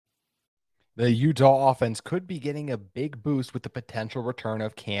The Utah offense could be getting a big boost with the potential return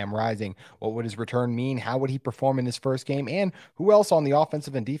of Cam Rising. What would his return mean? How would he perform in his first game? And who else on the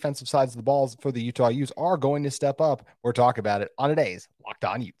offensive and defensive sides of the balls for the Utah Utes are going to step up? We're talking about it on today's Locked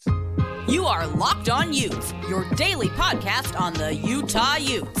On Utes. You are Locked On Utes, your daily podcast on the Utah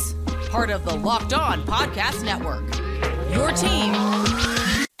Utes. Part of the Locked On Podcast Network. Your team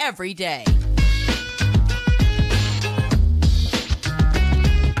every day.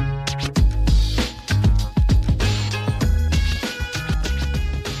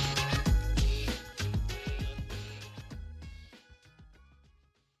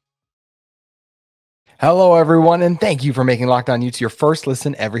 Hello, everyone, and thank you for making Locked On Utes your first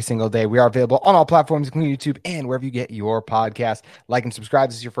listen every single day. We are available on all platforms, including YouTube and wherever you get your podcast. Like and subscribe.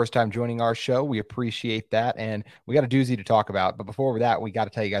 This is your first time joining our show. We appreciate that, and we got a doozy to talk about. But before that, we got to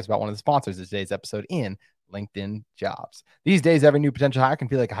tell you guys about one of the sponsors of today's episode in LinkedIn Jobs. These days, every new potential hire can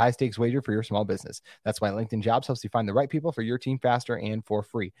feel like a high-stakes wager for your small business. That's why LinkedIn Jobs helps you find the right people for your team faster and for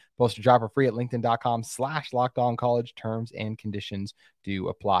free. Post your job for free at linkedin.com/lockedoncollege. Terms and conditions do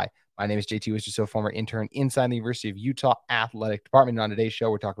apply. My name is JT Wister, former intern inside the University of Utah Athletic Department. And on today's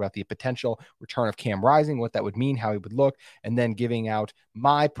show, we're talking about the potential return of Cam Rising, what that would mean, how he would look, and then giving out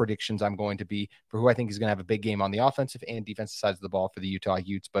my predictions I'm going to be for who I think is going to have a big game on the offensive and defensive sides of the ball for the Utah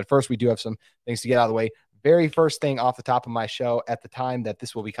Utes. But first, we do have some things to get out of the way. Very first thing off the top of my show at the time that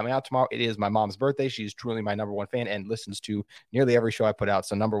this will be coming out tomorrow, it is my mom's birthday. She's truly my number one fan and listens to nearly every show I put out.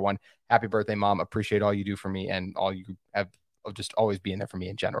 So number one, happy birthday, Mom. Appreciate all you do for me and all you have of just always being there for me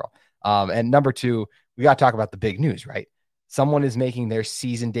in general. And number two, we got to talk about the big news, right? Someone is making their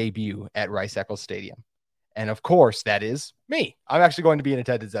season debut at Rice-Eccles Stadium. And of course, that is me. I'm actually going to be in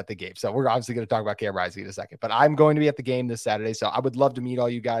attendance at the game. So we're obviously going to talk about Cam Rising in a second, but I'm going to be at the game this Saturday. So I would love to meet all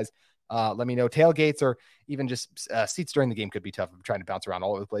you guys. Let me know. Tailgates or even just seats during the game could be tough. I'm trying to bounce around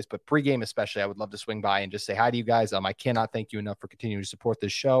all over the place, but pregame especially, I would love to swing by and just say hi to you guys. I cannot thank you enough for continuing to support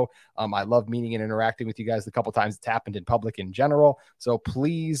this show. I love meeting and interacting with you guys the couple times it's happened in public in general. So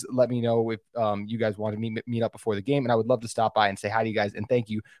please let me know if you guys want to meet up before the game, and I would love to stop by and say hi to you guys and thank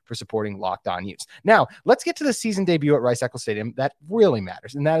you for supporting Locked On Utes. Now, let's get to the season debut at Rice-Eccles Stadium. That really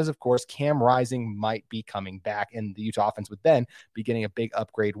matters, and that is, of course, Cam Rising might be coming back, and the Utah offense would then be getting a big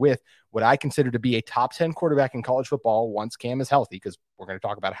upgrade with what I consider to be a top 10 quarterback in college football once Cam is healthy, because we're going to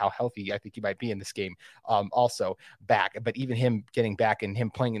talk about how healthy I think he might be in this game also back. But even him getting back and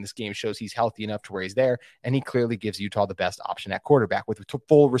him playing in this game shows he's healthy enough to where he's there, and he clearly gives Utah the best option at quarterback. With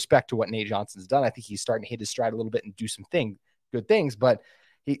full respect to what Nate Johnson's done, I think he's starting to hit his stride a little bit and do some good things, but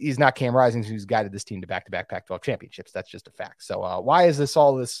he's not Cam Rising, who's guided this team to back-to-back Pac-12 championships. That's just a fact. So why is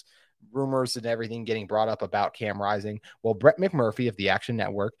all this rumors and everything getting brought up about Cam Rising? Well, Brett McMurphy of the Action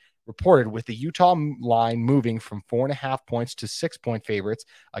Network reported with the Utah line moving from 4.5 points to 6-point favorites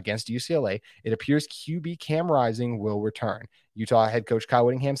against UCLA, it appears QB Cam Rising will return. Utah head coach Kyle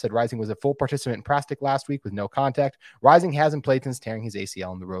Whittingham said Rising was a full participant in practice last week with no contact. Rising hasn't played since tearing his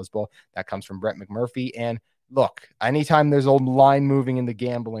ACL in the Rose Bowl. That comes from Brett McMurphy. And look, anytime there's old line moving in the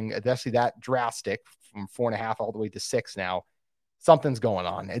gambling, especially that drastic from 4.5 all the way to 6 now, something's going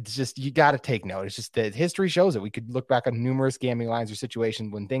on. It's just, you got to take note. It's just that history shows it. We could look back on numerous gambling lines or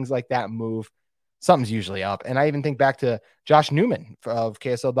situations when things like that move, something's usually up. And I even think back to Josh Newman of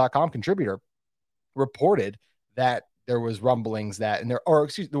KSL.com contributor reported that there was rumblings that,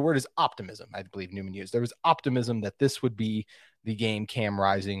 the word is optimism, I believe Newman used. There was optimism that this would be the game Cam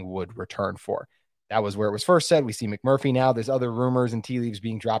Rising would return for. That was where it was first said. We see McMurphy now. There's other rumors and tea leaves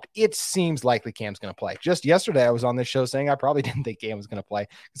being dropped. It seems likely Cam's going to play. Just yesterday, I was on this show saying I probably didn't think Cam was going to play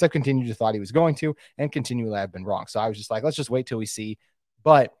because I've continued to thought he was going to, and continually I've been wrong. So I was just like, let's just wait till we see.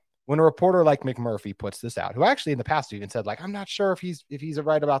 But when a reporter like McMurphy puts this out, who actually in the past even said, like, I'm not sure if he's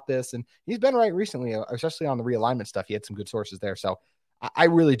right about this, and he's been right recently, especially on the realignment stuff. He had some good sources there. So I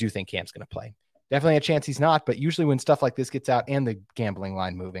really do think Cam's going to play. Definitely a chance he's not, but usually when stuff like this gets out and the gambling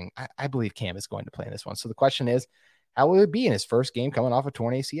line moving, I believe Cam is going to play in this one. So the question is, how will it be in his first game coming off a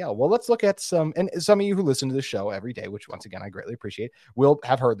torn ACL? Well, let's look at some of you who listen to the show every day, which once again, I greatly appreciate, will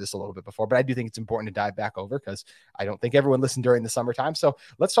have heard this a little bit before, but I do think it's important to dive back over because I don't think everyone listened during the summertime. So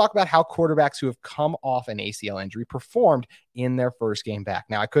let's talk about how quarterbacks who have come off an ACL injury performed in their first game back.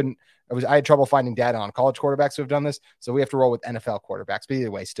 Now, I had trouble finding data on college quarterbacks who have done this, so we have to roll with NFL quarterbacks. But either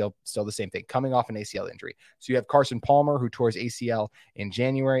way, still the same thing, coming off an ACL injury. So you have Carson Palmer, who tore his ACL in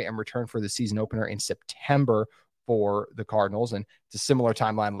January and returned for the season opener in September for the Cardinals. And it's a similar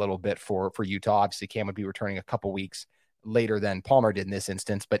timeline a little bit for Utah. Obviously, Cam would be returning a couple weeks later than Palmer did in this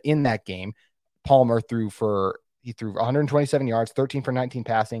instance. But in that game, Palmer threw 127 yards, 13 for 19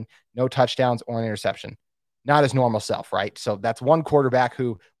 passing, no touchdowns or an interception. not his normal self, right? So that's one quarterback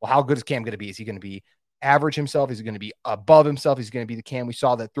who, well, how good is Cam going to be? Is he going to be average himself? Is he going to be above himself? Is he going to be the Cam we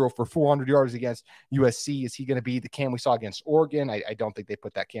saw that throw for 400 yards against USC? Is he going to be the Cam we saw against Oregon? I don't think they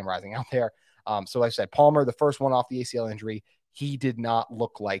put that Cam Rising out there. So like I said, Palmer, the first one off the ACL injury, he did not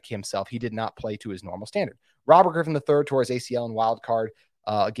look like himself. He did not play to his normal standard. Robert Griffin III tore his ACL in wild card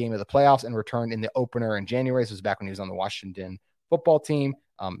game of the playoffs and returned in the opener in January. This was back when he was on the Washington football team.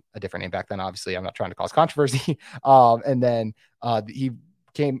 A different name back then, obviously. I'm not trying to cause controversy. And then he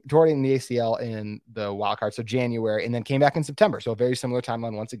toward in the ACL in the wild card, so January, and then came back in September. So a very similar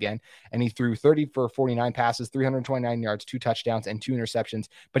timeline once again. And he threw 30 for 49 passes, 329 yards, 2 touchdowns, and 2 interceptions.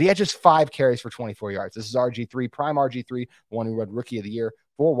 But he had just 5 carries for 24 yards. This is RG3, prime RG3, the one who won Rookie of the Year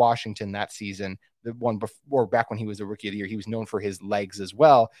for Washington that season. The one before, back when he was a Rookie of the Year, he was known for his legs as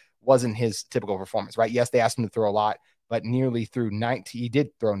well. Wasn't his typical performance, right? Yes, they asked him to throw a lot, but nearly threw 19. He did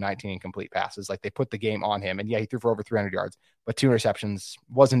throw 19 incomplete passes. Like, they put the game on him. And yeah, he threw for over 300 yards, but 2 interceptions.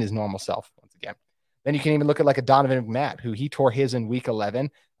 Wasn't his normal self once again. Then you can even look at like a Donovan McMatt, who he tore his in week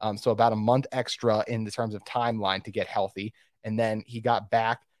 11. So about a month extra in the terms of timeline to get healthy. And then he got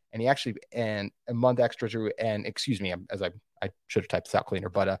back and he actually, and a month extra to, and excuse me, as I should have typed this out cleaner,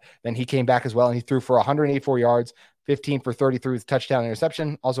 but then he came back as well and he threw for 184 yards, 15 for 33 with touchdown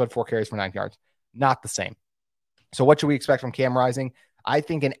interception. Also had 4 carries for 9 yards. Not the same. So what should we expect from Cam Rising? I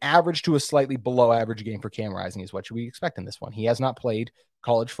think an average to a slightly below average game for Cam Rising is what should we expect in this one. He has not played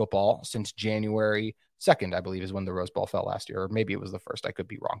college football since January 2nd, I believe, is when the Rose Bowl fell last year, or maybe it was the 1st. I could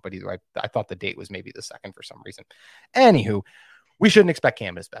be wrong, but either way, I thought the date was maybe the 2nd for some reason. Anywho, we shouldn't expect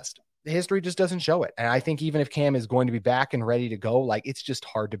Cam at his best. The history just doesn't show it. And I think even if Cam is going to be back and ready to go, like, it's just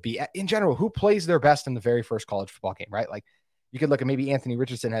hard to be. In general, who plays their best in the very first college football game, right? Like, you could look at maybe Anthony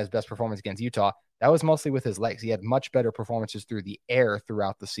Richardson had his best performance against Utah. That was mostly with his legs. He had much better performances through the air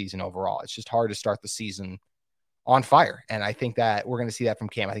throughout the season overall. It's just hard to start the season on fire. And I think that we're going to see that from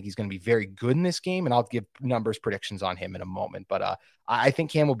Cam. I think he's going to be very good in this game, and I'll give numbers predictions on him in a moment. But I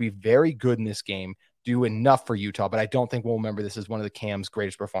think Cam will be very good in this game, do enough for Utah, but I don't think we'll remember this as one of the Cam's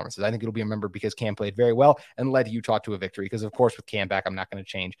greatest performances. I think it'll be remembered because Cam played very well and led Utah to a victory. Because, of course, with Cam back, I'm not going to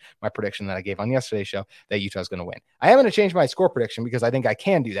change my prediction that I gave on yesterday's show that Utah's going to win. I am going to change my score prediction because I think I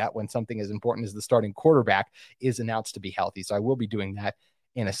can do that when something as important as the starting quarterback is announced to be healthy. So I will be doing that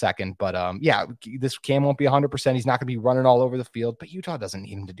in a second. But yeah, this Cam won't be 100%. He's not going to be running all over the field, but Utah doesn't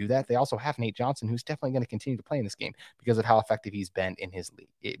need him to do that. They also have Nate Johnson, who's definitely going to continue to play in this game because of how effective he's been in his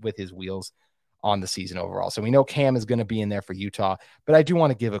league with his wheels on the season overall. So we know Cam is going to be in there for Utah, but I do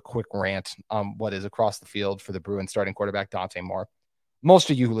want to give a quick rant on what is across the field for the Bruins starting quarterback, Dante Moore. Most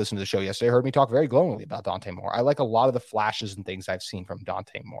of you who listened to the show yesterday heard me talk very glowingly about Dante Moore. I like a lot of the flashes and things I've seen from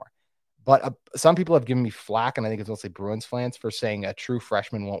Dante Moore, but some people have given me flack, and I think it's mostly Bruins fans, for saying a true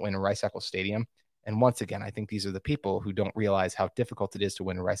freshman won't win in Rice-Eccles Stadium. And once again, I think these are the people who don't realize how difficult it is to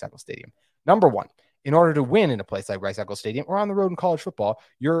win in Rice-Eccles Stadium. Number one, in order to win in a place like Rice-Eccles Stadium or on the road in college football,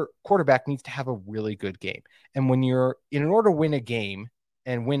 your quarterback needs to have a really good game. And when you're in order to win a game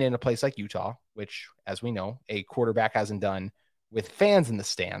and win in a place like Utah, which, as we know, a quarterback hasn't done with fans in the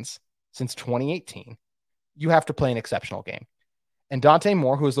stands since 2018, you have to play an exceptional game. And Dante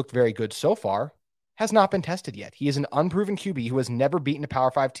Moore, who has looked very good so far, has not been tested yet. He is an unproven QB who has never beaten a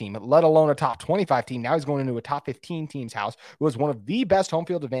Power 5 team, let alone a top 25 team. Now he's going into a top 15 team's house, who has one of the best home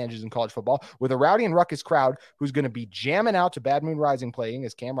field advantages in college football, with a rowdy and ruckus crowd who's going to be jamming out to Bad Moon Rising playing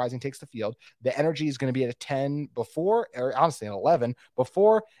as Cam Rising takes the field. The energy is going to be at a 10 before, or honestly an 11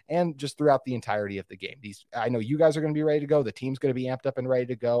 before, and just throughout the entirety of the game. I know you guys are going to be ready to go. The team's going to be amped up and ready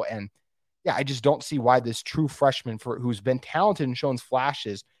to go. And yeah, I just don't see why this true freshman who's been talented and shown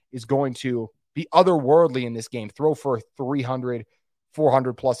flashes is going to be otherworldly in this game, throw for 300,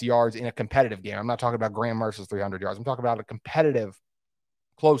 400 plus yards in a competitive game. I'm not talking about Graham Mercer's 300 yards. I'm talking about a competitive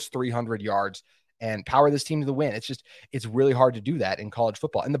close 300 yards and power this team to the win. It's really hard to do that in college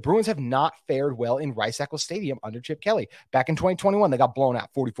football. And the Bruins have not fared well in Rice-Eccles Stadium under Chip Kelly. Back in 2021, they got blown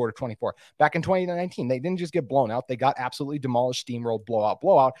out 44-24. Back in 2019, they didn't just get blown out. They got absolutely demolished, steamrolled,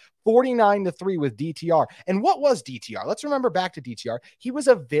 blowout, 49-3 with DTR. And what was DTR? Let's remember back to DTR. He was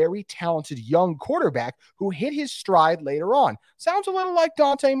a very talented young quarterback who hit his stride later on. Sounds a little like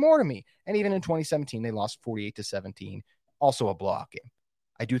Dante Moore to me. And even in 2017, they lost 48-17, also a blowout game.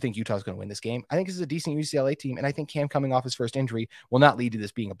 I do think Utah's going to win this game. I think this is a decent UCLA team, and I think Cam coming off his first injury will not lead to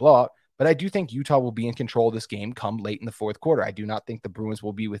this being a blowout, but I do think Utah will be in control of this game come late in the fourth quarter. I do not think the Bruins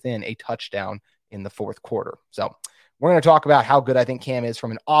will be within a touchdown in the fourth quarter. So we're going to talk about how good I think Cam is from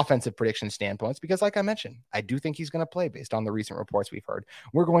an offensive prediction standpoint, because like I mentioned, I do think he's going to play based on the recent reports we've heard.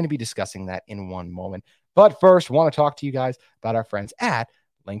 We're going to be discussing that in one moment. But first, I want to talk to you guys about our friends at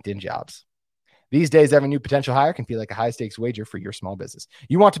LinkedIn Jobs. These days, every new potential hire can feel like a high-stakes wager for your small business.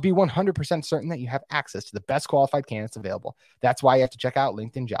 You want to be 100% certain that you have access to the best qualified candidates available. That's why you have to check out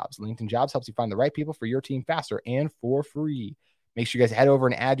LinkedIn Jobs. LinkedIn Jobs helps you find the right people for your team faster and for free. Make sure you guys head over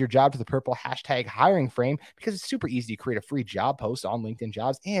and add your job to the purple hashtag hiring frame because it's super easy to create a free job post on LinkedIn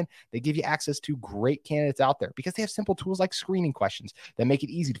Jobs, and they give you access to great candidates out there because they have simple tools like screening questions that make it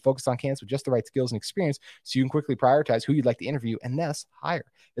easy to focus on candidates with just the right skills and experience so you can quickly prioritize who you'd like to interview and thus hire.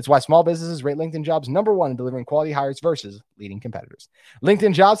 It's why small businesses rate LinkedIn Jobs #1 in delivering quality hires versus leading competitors.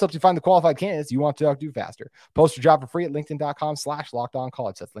 LinkedIn Jobs helps you find the qualified candidates you want to do faster. Post your job for free at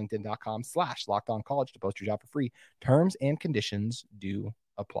linkedin.com/lockedoncollege. That's linkedin.com/lockedoncollege to post your job for free. Terms and conditions do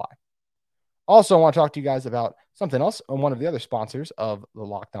apply. Also, I want to talk to you guys about something else on one of the other sponsors of the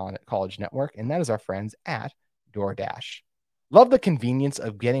Locked On College Network, and that is our friends at DoorDash. Love the convenience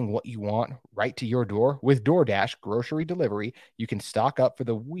of getting what you want right to your door. With DoorDash grocery delivery, you can stock up for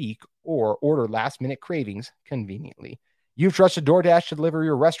the week or order last-minute cravings conveniently. You've trusted DoorDash to deliver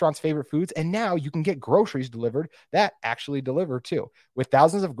your restaurant's favorite foods, and now you can get groceries delivered that actually deliver too. With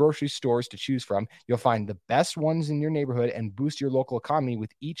thousands of grocery stores to choose from, you'll find the best ones in your neighborhood and boost your local economy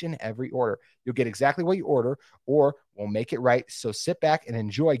with each and every order. You'll get exactly what you order, or we'll make it right. So sit back and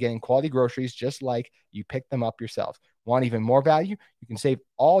enjoy getting quality groceries just like you picked them up yourself. Want even more value? You can save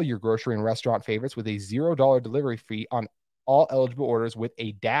all your grocery and restaurant favorites with a $0 delivery fee on all eligible orders with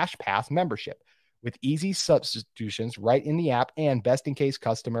a Dash Pass membership, with easy substitutions right in the app and best-in-case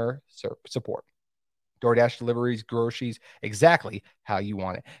customer support. DoorDash delivers groceries exactly how you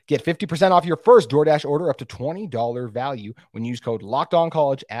want it. Get 50% off your first DoorDash order up to $20 value when you use code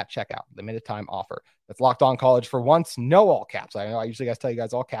LOCKEDONCollege at checkout. Limited time offer. That's Locked On College for once, no all caps. I know I usually tell you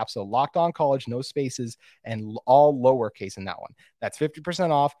guys all caps, so Locked On College, no spaces, and all lowercase in that one. That's 50%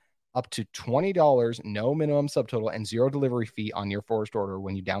 off up to $20, no minimum subtotal, and $0 delivery fee on your first order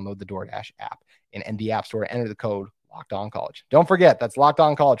when you download the DoorDash app in the App Store. Enter the code Locked On College. Don't forget, that's Locked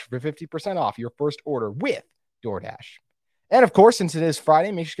On College for 50% off your first order with DoorDash. And of course, since it is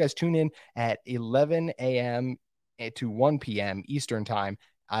Friday, make sure you guys tune in at 11 a.m. to 1 p.m. Eastern time,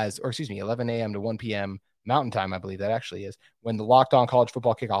 11 a.m. to 1 p.m. Mountain Time, I believe that actually is, when the Locked On College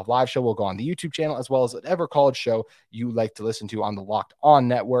Football Kickoff live show will go on the YouTube channel, as well as whatever college show you like to listen to on the Locked On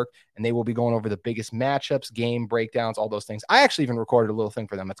Network. And they will be going over the biggest matchups, game breakdowns, all those things. I actually even recorded a little thing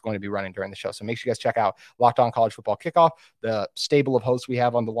for them that's going to be running during the show. So make sure you guys check out Locked On College Football Kickoff. The stable of hosts we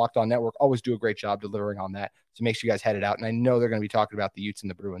have on the Locked On Network always do a great job delivering on that. So make sure you guys head it out. And I know they're going to be talking about the Utes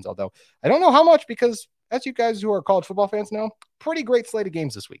and the Bruins, although I don't know how much, because as you guys who are college football fans know, pretty great slate of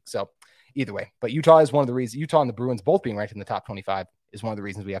games this week. So either way, but Utah is one of the reasons. Utah and the Bruins both being ranked in the top 25 is one of the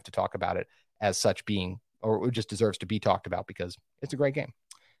reasons we have to talk about it as such being, or it just deserves to be talked about because it's a great game.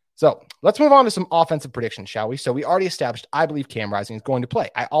 So let's move on to some offensive predictions, shall we? So we already established, I believe Cam Rising is going to play.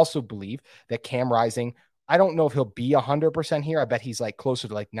 I also believe that Cam Rising, I don't know if he'll be 100% here. I bet he's like closer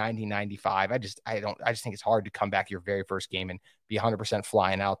to like 90, 95. I just think it's hard to come back your very first game and be 100%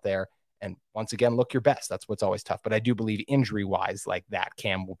 flying out there. And once again, look your best. That's what's always tough. But I do believe injury-wise, like that,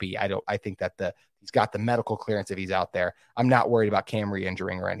 Cam will be. I think that he's got the medical clearance if he's out there. I'm not worried about Cam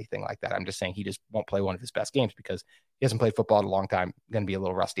re-injuring or anything like that. I'm just saying he just won't play one of his best games because he hasn't played football in a long time. Going to be a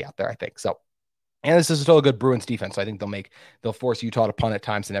little rusty out there, I think. So, and this is still a good Bruins defense. So I think they'll force Utah to punt at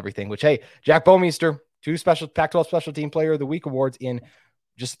times and everything. Which, hey, Jack Bomeister, 2 special Pac-12 Special Team Player of the Week awards in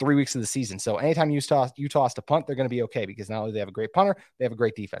just 3 weeks of the season. So anytime Utah has to punt, they're going to be okay because not only do they have a great punter, they have a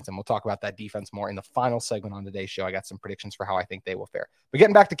great defense. And we'll talk about that defense more in the final segment on today's show. I got some predictions for how I think they will fare. But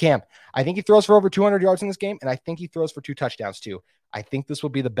getting back to Cam, I think he throws for over 200 yards in this game, and I think he throws for 2 touchdowns too. I think this will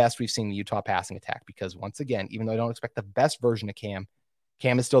be the best we've seen the Utah passing attack because once again, even though I don't expect the best version of Cam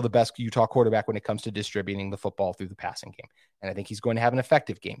is still the best Utah quarterback when it comes to distributing the football through the passing game. And I think he's going to have an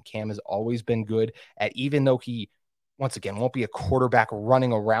effective game. Cam has always been good at, even though he once again, won't be a quarterback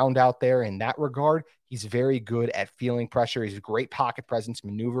running around out there in that regard. He's very good at feeling pressure. He's a great pocket presence,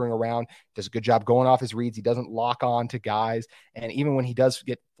 maneuvering around, does a good job going off his reads. He doesn't lock on to guys. And even when he does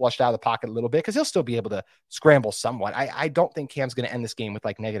get flushed out of the pocket a little bit, because he'll still be able to scramble somewhat. I don't think Cam's going to end this game with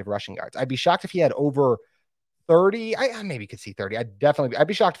like negative rushing yards. I'd be shocked if he had over 30. I maybe could see 30. I'd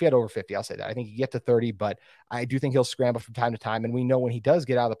be shocked if he had over 50. I'll say that. I think he get to 30, but I do think he'll scramble from time to time. And we know when he does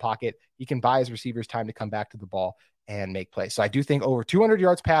get out of the pocket, he can buy his receivers time to come back to the ball and make plays. So I do think over 200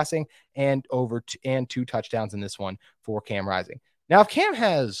 yards passing and 2 touchdowns in this one for Cam Rising. Now, if Cam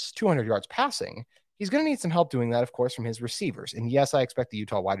has 200 yards passing, he's going to need some help doing that, of course, from his receivers. And yes, I expect the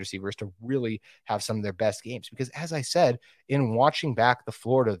Utah wide receivers to really have some of their best games because, as I said, in watching back the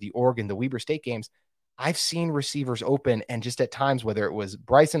Florida, the Oregon, the Weber State games, I've seen receivers open, and just at times, whether it was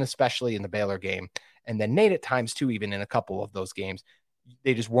Bryson, especially in the Baylor game, and then Nate at times too, even in a couple of those games,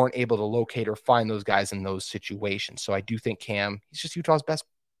 they just weren't able to locate or find those guys in those situations. So I do think Cam, he's just Utah's best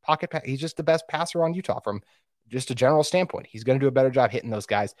he's just the best passer on Utah from just a general standpoint. He's going to do a better job hitting those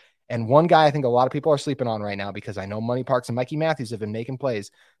guys. And one guy I think a lot of people are sleeping on right now, because I know Money Parks and Mikey Matthews have been making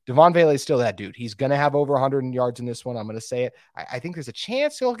plays. Devon Vele is still that dude. He's going to have over 100 yards in this one. I'm going to say it. I think there's a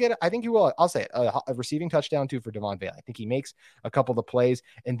chance he'll get it. I think he will. I'll say it. A receiving touchdown too for Devon Vele. I think he makes a couple of the plays.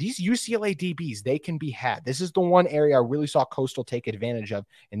 And these UCLA DBs, they can be had. This is the one area I really saw Coastal take advantage of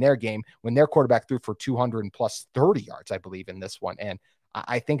in their game when their quarterback threw for 200 and plus 30 yards, I believe, in this one. And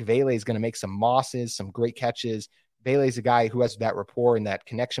I think Vele is going to make some mosses, some great catches. Vele is a guy who has that rapport and that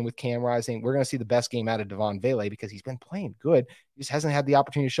connection with Cam Rising. We're going to see the best game out of Devon Vele because he's been playing good. He just hasn't had the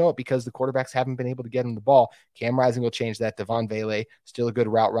opportunity to show it because the quarterbacks haven't been able to get him the ball. Cam Rising will change that. Devon Vele, still a good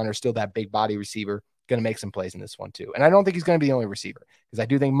route runner, still that big body receiver. Going to make some plays in this one too. And I don't think he's going to be the only receiver, because I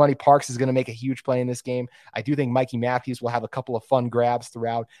do think Money Parks is going to make a huge play in this game. I do think Mikey Matthews will have a couple of fun grabs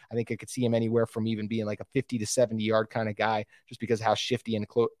throughout. I think I could see him anywhere from even being like a 50 to 70 yard kind of guy, just because of how shifty and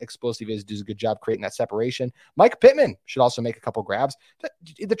explosive he is. Does a good job creating that separation. Mike Pittman should also make a couple grabs.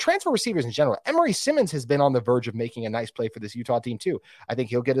 The transfer receivers in general, Emery Simmons has been on the verge of making a nice play for this Utah team too. I think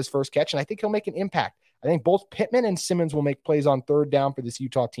he'll get his first catch, and I think he'll make an impact. I think both Pittman and Simmons will make plays on third down for this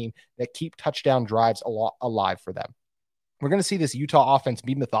Utah team that keep touchdown drives alive for them. We're going to see this Utah offense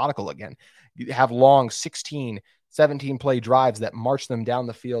be methodical again. You have long 16, 17 play drives that march them down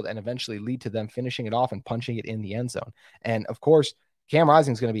the field and eventually lead to them finishing it off and punching it in the end zone. And of course, Cam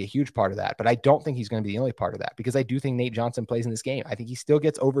Rising is going to be a huge part of that, but I don't think he's going to be the only part of that, because I do think Nate Johnson plays in this game. I think he still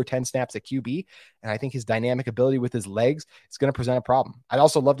gets over 10 snaps at QB, and I think his dynamic ability with his legs is going to present a problem. I'd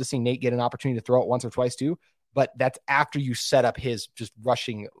also love to see Nate get an opportunity to throw it once or twice too, but that's after you set up his just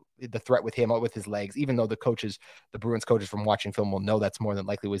rushing the threat with him with his legs, even though the Bruins coaches from watching film will know that's more than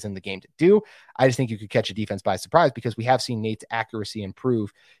likely was in the game to do. I just think you could catch a defense by surprise, because we have seen Nate's accuracy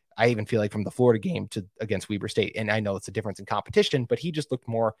improve. I even feel like from the Florida game to against Weber State, and I know it's a difference in competition, but he just looked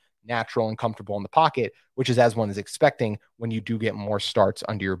more natural and comfortable in the pocket, which is as one is expecting when you do get more starts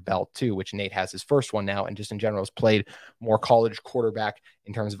under your belt too, which Nate has his first one now, and just in general has played more college quarterback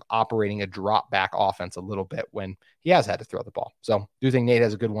in terms of operating a drop back offense a little bit when he has had to throw the ball. So I do think Nate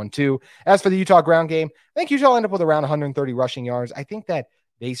has a good one too. As for the Utah ground game, I think Utah will end up with around 130 rushing yards. I think that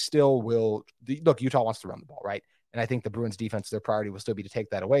they still will. Look, Utah wants to run the ball, right? And I think the Bruins defense, their priority will still be to take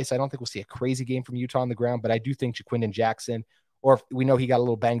that away. So I don't think we'll see a crazy game from Utah on the ground, but I do think Jaquindon Jackson, or if we know he got a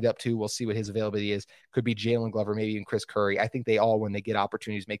little banged up too, we'll see what his availability is. Could be Jalen Glover, maybe even Chris Curry. I think they all, when they get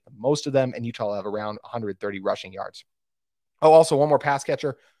opportunities, make the most of them, and Utah will have around 130 rushing yards. Oh, also one more pass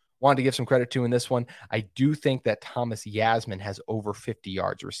catcher. Wanted to give some credit to in this one. I do think that Thomas Yasmin has over 50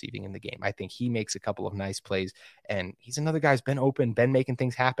 yards receiving in the game. I think he makes a couple of nice plays, and he's another guy who's been open, been making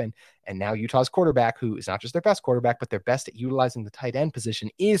things happen. And now Utah's quarterback, who is not just their best quarterback, but they're best at utilizing the tight end position,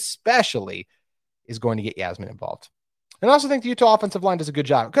 especially, is going to get Yasmin involved. And I also think the Utah offensive line does a good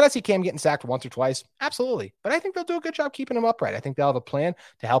job. Could I see Cam getting sacked once or twice? Absolutely. But I think they'll do a good job keeping him upright. I think they'll have a plan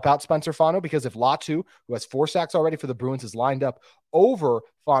to help out Spencer Fano, because if Latu, who has 4 sacks already for the Bruins, is lined up over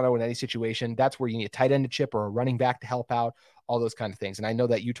Fano in any situation, that's where you need a tight end to chip or a running back to help out, all those kind of things. And I know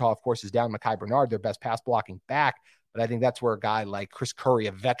that Utah, of course, is down Mekhi Bernard, their best pass blocking back. But I think that's where a guy like Chris Curry,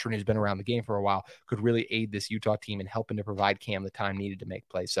 a veteran who's been around the game for a while, could really aid this Utah team in helping to provide Cam the time needed to make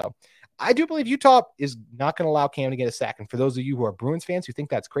plays. So I do believe Utah is not going to allow Cam to get a sack. And for those of you who are Bruins fans who think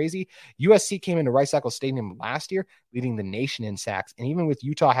that's crazy, USC came into Rice Eccles Stadium last year, leading the nation in sacks. And even with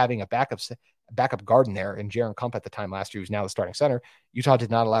Utah having a backup guard in there, and Jaron Kump at the time last year, who's now the starting center, Utah did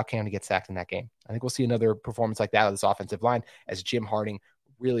not allow Cam to get sacked in that game. I think we'll see another performance like that of this offensive line as Jim Harding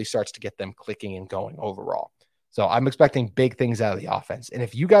really starts to get them clicking and going overall. So I'm expecting big things out of the offense. And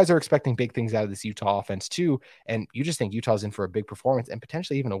if you guys are expecting big things out of this Utah offense too, and you just think Utah's in for a big performance and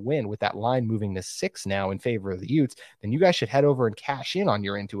potentially even a win with that line moving to 6 now in favor of the Utes, then you guys should head over and cash in on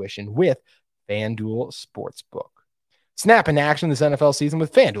your intuition with FanDuel Sportsbook. Snap into action this NFL season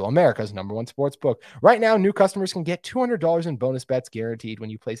with FanDuel, America's #1 sports book. Right now, new customers can get $200 in bonus bets guaranteed when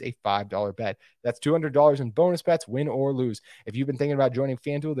you place a $5 bet. That's $200 in bonus bets, win or lose. If you've been thinking about joining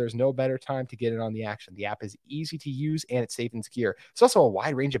FanDuel, there's no better time to get in on the action. The app is easy to use and it's safe and secure. It's also a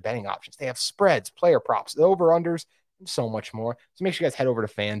wide range of betting options. They have spreads, player props, the over-unders, and so much more. So make sure you guys head over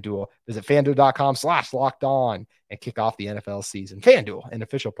to FanDuel. Visit FanDuel.com/lockedon and kick off the NFL season. FanDuel, an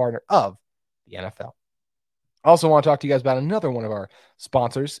official partner of the NFL. I also want to talk to you guys about another one of our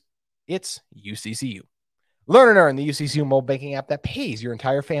sponsors. It's UCCU. Learn and Earn, the UCCU mobile banking app that pays your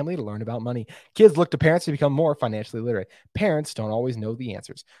entire family to learn about money. Kids look to parents to become more financially literate. Parents don't always know the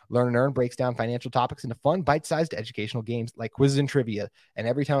answers. Learn and Earn breaks down financial topics into fun, bite-sized educational games like quizzes and trivia. And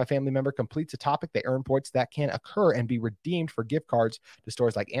every time a family member completes a topic, they earn points that can occur and be redeemed for gift cards to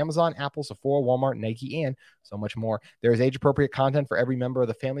stores like Amazon, Apple, Sephora, Walmart, Nike, and so much more. There is age-appropriate content for every member of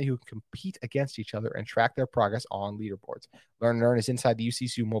the family who can compete against each other and track their progress on leaderboards. Learn and Earn is inside the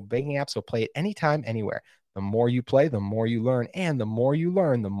UCCU mobile banking app, so play it anytime, anywhere. The more you play, the more you learn, and the more you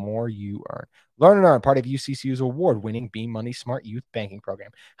learn, the more you earn. Learn and Earn, part of UCCU's award-winning Be Money Smart Youth Banking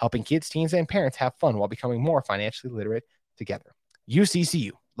Program, helping kids, teens, and parents have fun while becoming more financially literate together.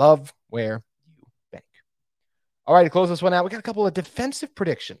 UCCU, love where you bank. All right, to close this one out, we got a couple of defensive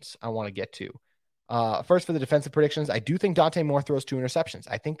predictions I want to get to. First, for the defensive predictions, I do think Dante Moore throws 2 interceptions.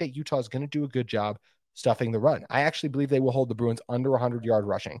 I think that Utah is going to do a good job stuffing the run. I actually believe they will hold the Bruins under 100-yard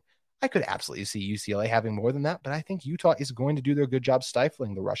rushing. I could absolutely see UCLA having more than that, but I think Utah is going to do their good job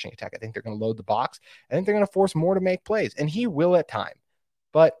stifling the rushing attack. I think they're going to load the box. I think they're going to force Moore to make plays, and he will at time,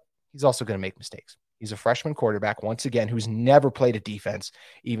 but he's also going to make mistakes. He's a freshman quarterback, once again, who's never played a defense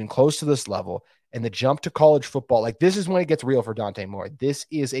even close to this level. And the jump to college football, like this is when it gets real for Dante Moore. This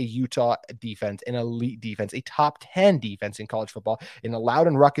is a Utah defense, an elite defense, a top 10 defense in college football in a loud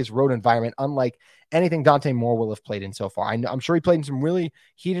and ruckus road environment, unlike anything Dante Moore will have played in so far. I'm sure he played in some really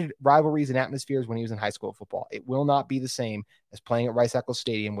heated rivalries and atmospheres when he was in high school football. It will not be the same as playing at Rice-Eccles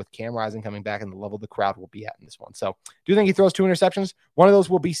Stadium with Cam Rising coming back and the level the crowd will be at in this one. So do you think he throws 2 interceptions? One of those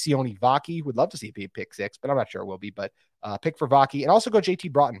will be Sione Vaki. Would love to see it be a pick 6, but I'm not sure it will be. But pick for Vaki, and also go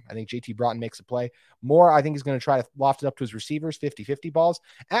JT Broughton. I think JT Broughton makes a play. Moore, I think, is going to try to loft it up to his receivers, 50-50 balls.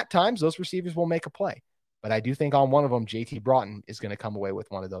 At times, those receivers will make a play. But I do think on one of them, JT Broughton is going to come away with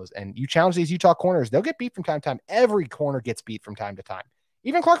one of those. And you challenge these Utah corners, they'll get beat from time to time. Every corner gets beat from time to time.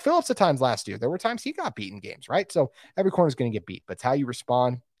 Even Clark Phillips at times last year. There were times he got beat in games, right? So every corner is going to get beat. But it's how you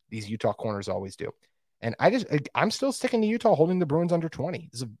respond. These Utah corners always do. And I'm still sticking to Utah holding the Bruins under 20.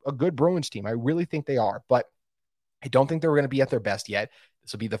 This is a good Bruins team. I really think they are. But I don't think they're going to be at their best yet.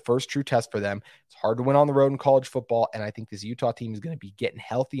 This will be the first true test for them. It's hard to win on the road in college football, and I think this Utah team is going to be getting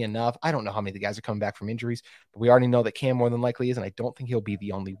healthy enough. I don't know how many of the guys are coming back from injuries, but we already know that Cam more than likely is, and I don't think he'll be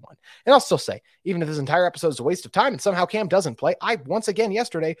the only one. And I'll still say, even if this entire episode is a waste of time and somehow Cam doesn't play, I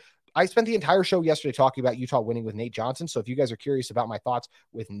spent the entire show yesterday talking about Utah winning with Nate Johnson. So if you guys are curious about my thoughts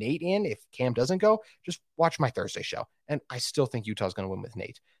with Nate if Cam doesn't go, just watch my Thursday show. And I still think Utah's going to win with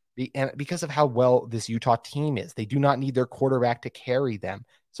Nate. And because of how well this Utah team is, they do not need their quarterback to carry them.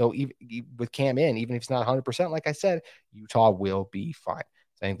 So even with Cam even if it's not 100%, like I said, Utah will be fine.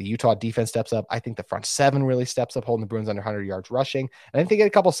 So I think the Utah defense steps up. I think the front 7 really steps up, holding the Bruins under 100 yards rushing. And I think they get a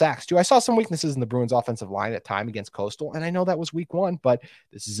couple sacks too. I saw some weaknesses in the Bruins offensive line at time against Coastal, and I know that was week 1, but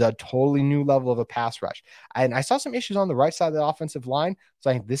this is a totally new level of a pass rush. And I saw some issues on the right side of the offensive line. So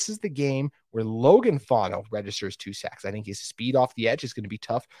I think this is the game where Logan Fano registers 2 sacks. I think his speed off the edge is going to be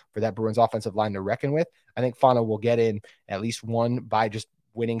tough for that Bruins offensive line to reckon with. I think Fano will get in at least one by just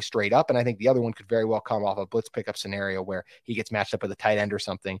winning straight up. And I think the other one could very well come off a blitz pickup scenario where he gets matched up with a tight end or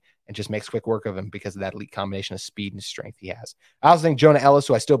something and just makes quick work of him because of that elite combination of speed and strength he has. I also think Jonah Ellis,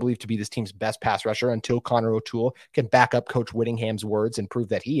 who I still believe to be this team's best pass rusher until Connor O'Toole can back up Coach Whittingham's words and prove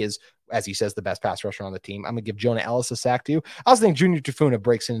that he is, as he says, the best pass rusher on the team. I'm going to give Jonah Ellis a sack too. I also think Junior Tafuna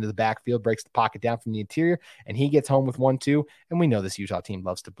breaks into the backfield, breaks the pocket down from the interior, and he gets home with 1-2. And we know this Utah team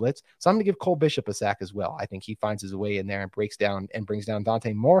loves to blitz. So I'm going to give Cole Bishop a sack as well. I think he finds his way in there and breaks down and brings down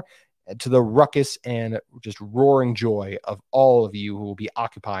Dante Moore to the ruckus and just roaring joy of all of you who will be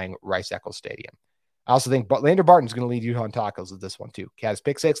occupying Rice-Eccles Stadium. I also think Lander Barton's going to lead Utah in tackles with this one too. He had his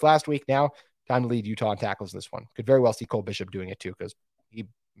pick 6 last week. Now time to lead Utah in tackles in this one. Could very well see Cole Bishop doing it too because he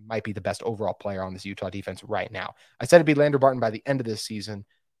might be the best overall player on this Utah defense right now. I said it'd be Lander Barton by the end of this season.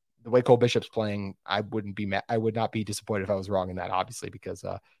 The way Cole Bishop's playing, I would not be disappointed if I was wrong in that, obviously, because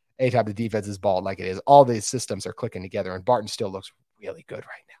anytime the defense is balled like it is, all these systems are clicking together, and Barton still looks really good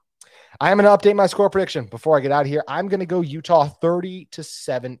right now. I am going to update my score prediction before I get out of here. I'm going to go Utah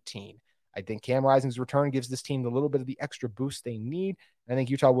 30-17. I think Cam Rising's return gives this team a little bit of the extra boost they need. And I think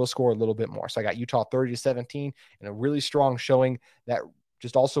Utah will score a little bit more. So I got Utah 30-17 and a really strong showing that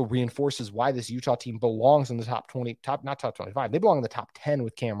just also reinforces why this Utah team belongs in the top 25. They belong in the top 10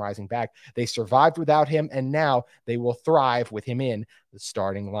 with Cam Rising back. They survived without him, and now they will thrive with him in the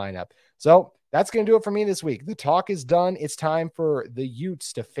starting lineup. So That's going to do it for me this week. The talk is done. It's time for the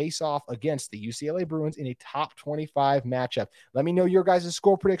Utes to face off against the UCLA Bruins in a top 25 matchup. Let me know your guys'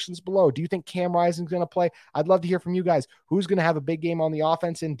 score predictions below. Do you think Cam Rising's going to play? I'd love to hear from you guys. Who's going to have a big game on the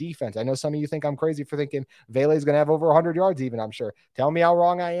offense and defense? I know some of you think I'm crazy for thinking Vele's going to have over 100 yards even, I'm sure. Tell me how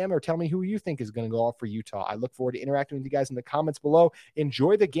wrong I am, or tell me who you think is going to go off for Utah. I look forward to interacting with you guys in the comments below.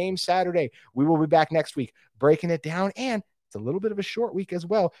 Enjoy the game Saturday. We will be back next week breaking it down, and it's a little bit of a short week as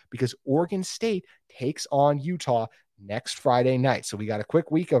well because Oregon State takes on Utah next Friday night. So we got a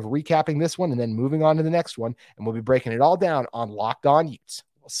quick week of recapping this one and then moving on to the next one, and we'll be breaking it all down on Locked On Utes.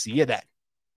 We'll see you then.